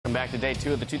Welcome back to day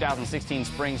 2 of the 2016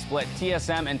 Spring Split.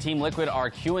 TSM and Team Liquid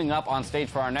are queuing up on stage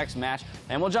for our next match,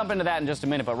 and we'll jump into that in just a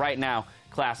minute, but right now,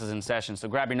 class is in session, so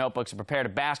grab your notebooks and prepare to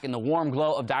bask in the warm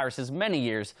glow of Dyrus' many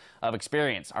years of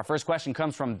experience. Our first question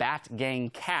comes from Bat Gang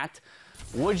Cat.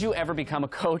 Would you ever become a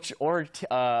coach or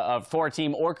for a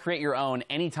team or create your own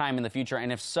anytime in the future,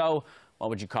 and if so, what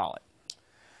would you call it?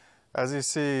 As you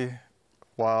see,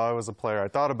 while I was a player, I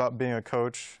thought about being a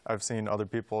coach. I've seen other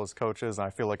people as coaches, and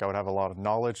I feel like I would have a lot of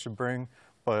knowledge to bring.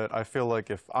 But I feel like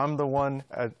if I'm the one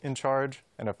in charge,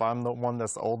 and if I'm the one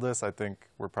that's the oldest, I think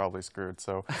we're probably screwed.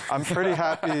 So I'm pretty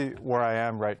happy where I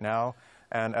am right now.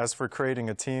 And as for creating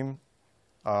a team,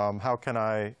 how can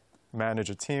I manage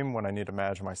a team when I need to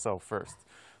manage myself first?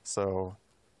 So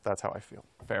that's how I feel.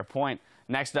 Fair point.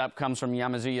 Next up comes from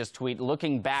Yamazuya's tweet.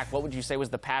 Looking back, what would you say was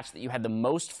the patch that you had the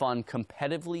most fun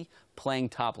competitively playing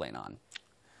top lane on?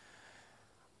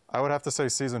 I would have to say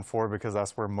Season 4 because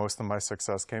that's where most of my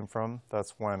success came from.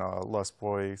 That's when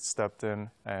Lustboy stepped in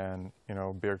and, you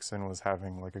know, Bjergsen was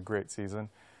having like a great season.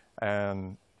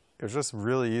 And it was just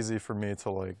really easy for me to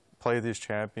like play these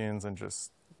champions and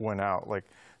just win out. Like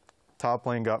top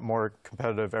lane got more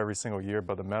competitive every single year,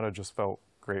 but the meta just felt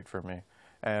great for me.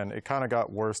 And it kind of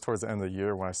got worse towards the end of the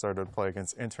year when I started to play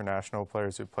against international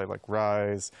players who played like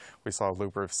Rise. We saw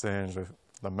Looper of Singe,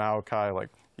 the Maokai. Like,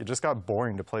 it just got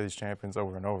boring to play these champions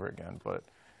over and over again. But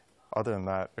other than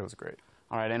that, it was great.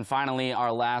 All right, and finally,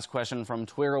 our last question from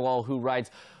Twirlwall, who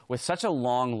writes, with such a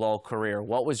long LoL career,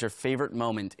 what was your favorite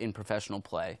moment in professional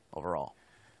play overall?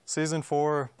 Season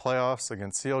 4 playoffs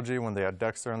against CLG when they had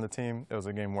Dexter on the team. It was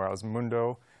a game where I was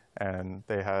Mundo, and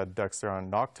they had Dexter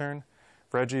on Nocturne.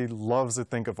 Reggie loves to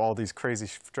think of all these crazy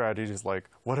strategies like,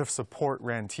 what if support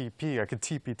ran TP? I could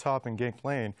TP top and gank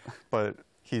lane. But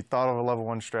he thought of a level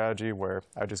 1 strategy where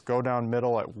I just go down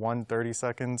middle at 1:30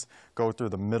 seconds, go through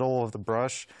the middle of the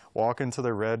brush, walk into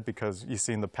the red because you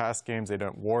see in the past games they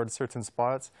didn't ward certain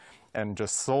spots, and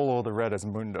just solo the red as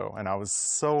Mundo. And I was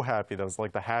so happy. That was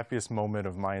like the happiest moment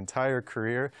of my entire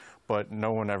career, but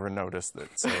no one ever noticed it.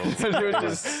 So it was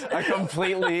just a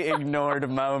completely ignored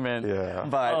moment. Yeah.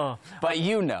 But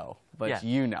you know. But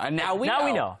you know. And now we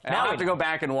know. And I'll have to go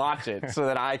back and watch it so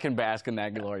that I can bask in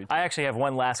that glory. I actually have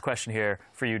one last question here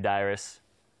for you, Dyrus.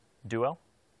 Duo?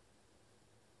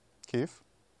 Keith?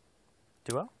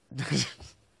 Duo?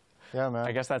 Yeah, man.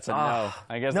 I guess that's a no.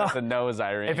 I guess that's a no,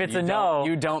 Zirene. If it's a no,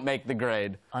 you don't make the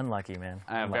grade. Unlucky, man.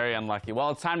 Very unlucky. Well,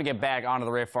 it's time to get back onto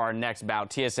the riff for our next bout.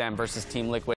 TSM versus Team Liquid.